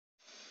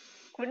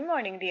Good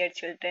morning, dear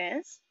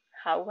children.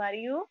 How are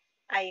you?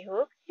 I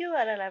hope you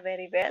are all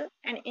very well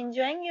and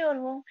enjoying your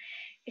home.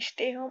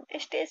 Stay home,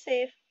 stay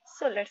safe.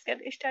 So let's get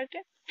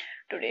started.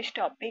 Today's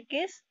topic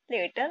is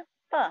letter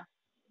pa.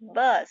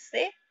 Ba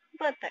से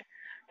बतख.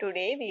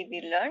 Today we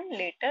will learn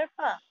letter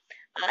pa.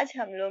 आज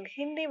हम लोग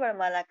हिंदी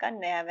वर्णमाला का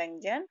नया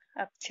व्यंजन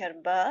अक्षर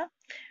ब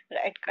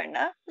राइट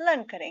करना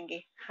लर्न करेंगे.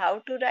 How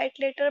to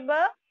write letter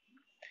ba?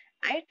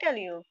 I tell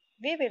you.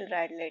 We will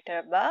write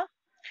letter ba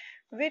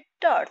with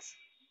dots.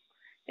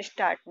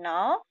 Start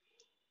now.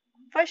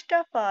 First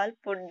of all,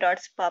 put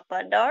dots, papa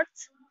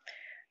dots.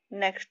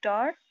 Next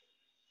dot,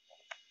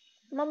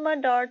 mama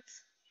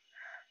dots.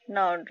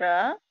 Now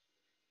draw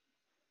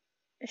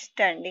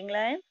standing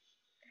line.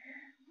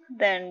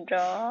 Then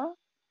draw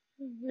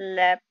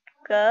left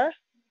curve.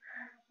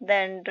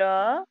 Then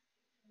draw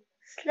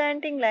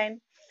slanting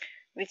line.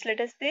 Which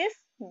letter is this?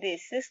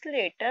 This is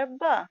letter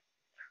B.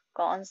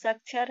 कौन सा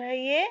अक्षर है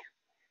ये?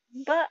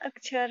 ब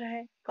अक्षर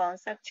है. कौन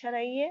सा अक्षर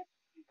है ये?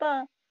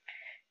 ब.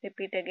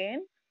 Repeat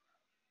again.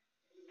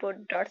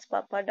 Put dots,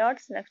 papa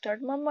dots. Next dot,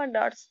 mama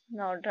dots.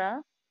 Now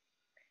draw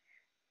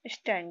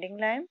standing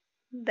line.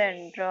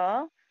 Then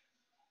draw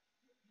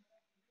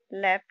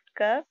left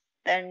curve,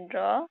 then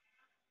draw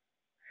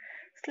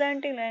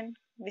slanting line.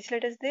 Which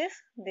letter is this?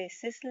 This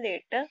is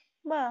letter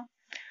B.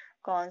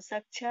 कौन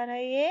सा अक्षर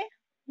है ये?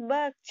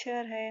 ब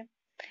अक्षर है.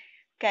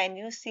 Can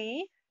you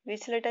see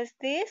which letter is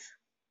this?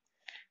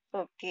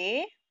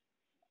 Okay,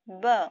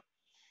 B.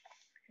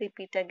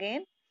 Repeat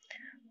again.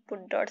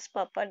 Put dots,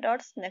 papa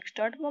dots, next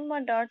dot, mama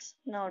dots.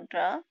 Now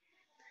draw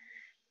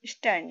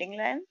standing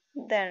line,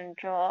 then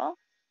draw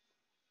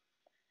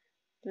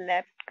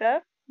left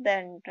curve,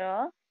 then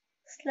draw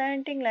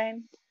slanting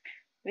line.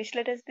 Which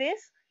letter is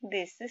this?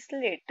 This is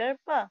letter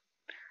B.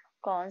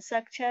 कौन सा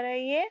अक्षर है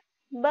ये?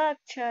 ब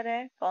अक्षर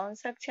है. कौन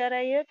सा अक्षर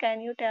है ये?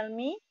 Can you tell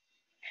me?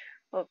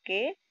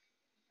 Okay,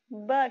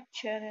 ब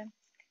अक्षर है.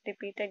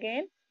 Repeat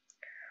again.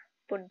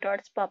 Put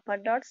dots, papa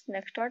dots,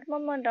 next dot,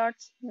 mama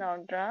dots. Now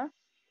draw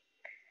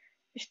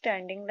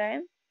standing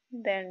line,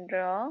 then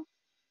draw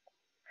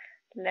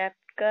left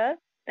curve,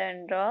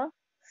 then draw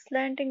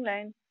slanting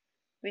line.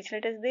 Which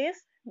letter is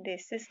this?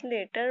 This is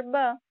letter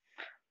B.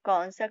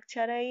 कौन सा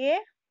अक्षर है ये?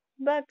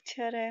 ब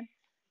अक्षर है.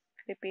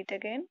 Repeat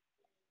again.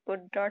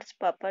 Put dots,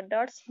 papa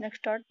dots,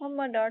 next dot,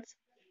 mama dots.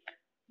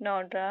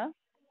 Now draw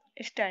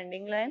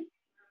standing line,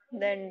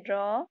 then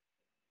draw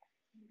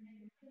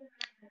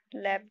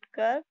left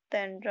curve,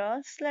 then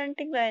draw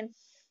slanting line.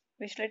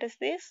 Which letter is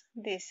this?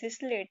 This is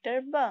letter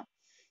B.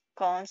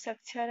 कौन सा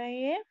अक्षर है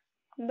ये?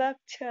 ब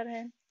अक्षर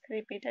है.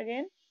 Repeat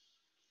again.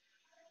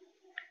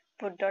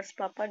 Put dots,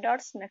 papa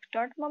dots, next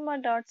dot, mama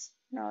dots.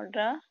 Now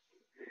draw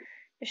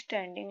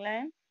standing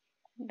line,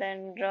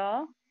 then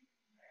draw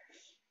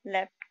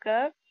left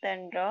curve,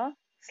 then draw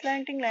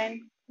slanting line.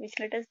 Which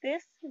letter is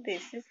this?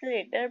 This is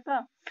letter B.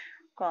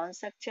 कौन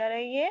सा अक्षर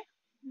है ये?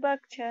 ब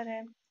अक्षर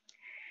है.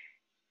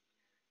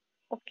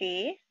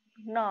 Okay,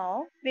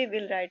 now we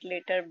will write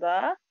letter B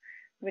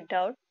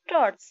without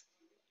dots.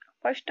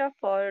 First of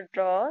all,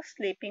 draw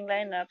sleeping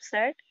line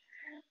upside,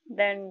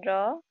 then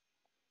draw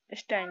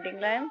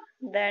standing line,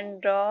 then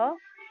draw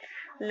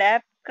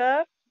left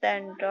curve,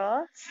 then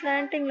draw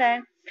slanting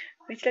line.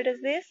 Which letter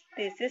is this?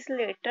 This is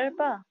letter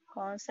B.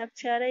 कौन सा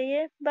अक्षर है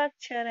ये? ब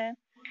अक्षर है.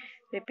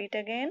 Repeat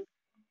again.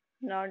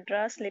 Now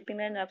draw sleeping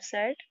line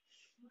upside,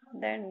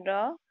 then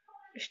draw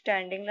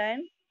standing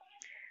line,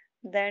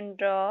 then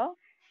draw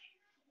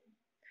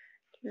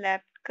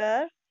left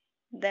curve,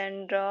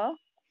 then draw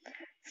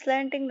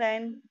slanting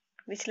line.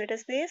 Which letter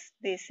is this?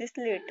 This is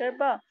letter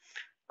B.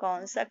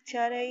 कौन सा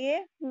अक्षर है ये?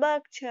 ब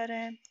अक्षर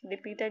है.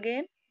 Repeat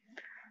again.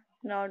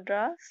 Now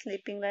draw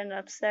sleeping line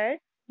upside,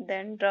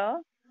 then draw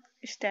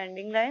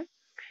standing line,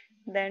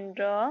 then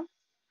draw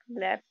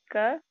left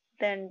curve,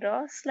 then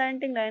draw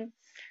slanting line.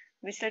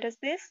 Which letter is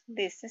this?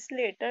 This is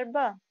letter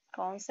B.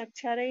 कौन सा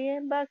अक्षर है ये?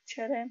 ब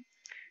अक्षर है.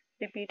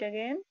 Repeat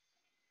again.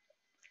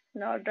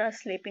 Now draw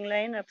sleeping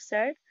line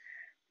upside,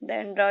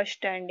 then draw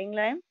standing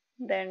line,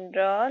 then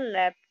draw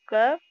left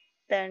curve,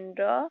 then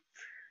draw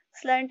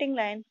slanting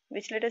line.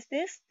 Which letter is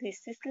this?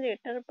 This is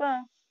letter B.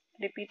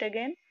 Repeat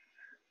again.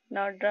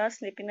 Now draw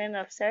sleeping line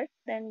upside,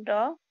 then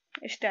draw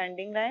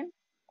standing line,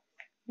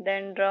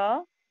 then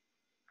draw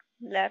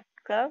left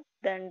curve,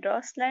 then draw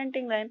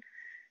slanting line.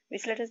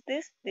 Which letter is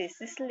this? This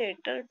is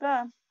letter B.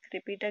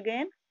 Repeat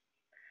again.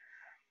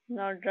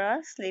 Now draw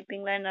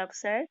sleeping line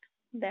upside,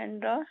 then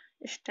draw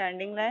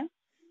standing line,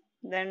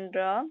 then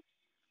draw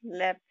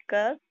left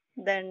curve,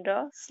 then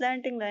draw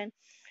slanting line.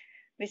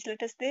 Which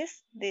letter is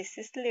this? This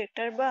is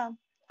letter B.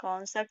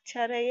 कौन सा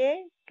अक्षर है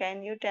ये?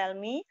 Can you tell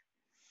me?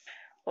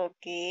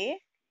 Okay,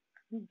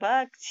 ब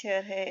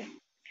अक्षर है.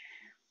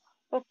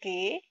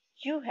 Okay,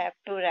 you have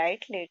to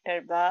write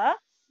letter B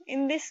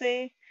in this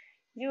way.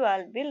 You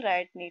all will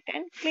write neat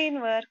and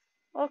clean work.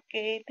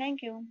 Okay,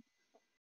 thank you.